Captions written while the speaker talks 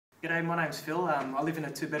G'day, my name's Phil. I live in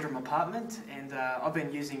a two-bedroom apartment, and I've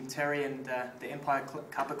been using Terry and the Empire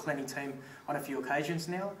carpet cleaning team on a few occasions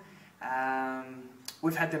now.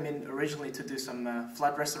 We've had them in originally to do some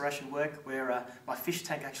flood restoration work where my fish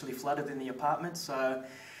tank actually flooded in the apartment. So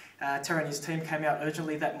Terry and his team came out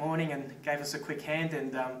urgently that morning and gave us a quick hand,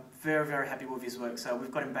 and very, very happy with his work. So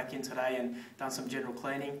we've got him back in today and done some general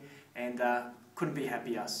cleaning, and couldn't be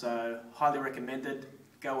happier. So highly recommended.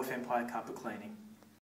 Go with Empire Carpet Cleaning.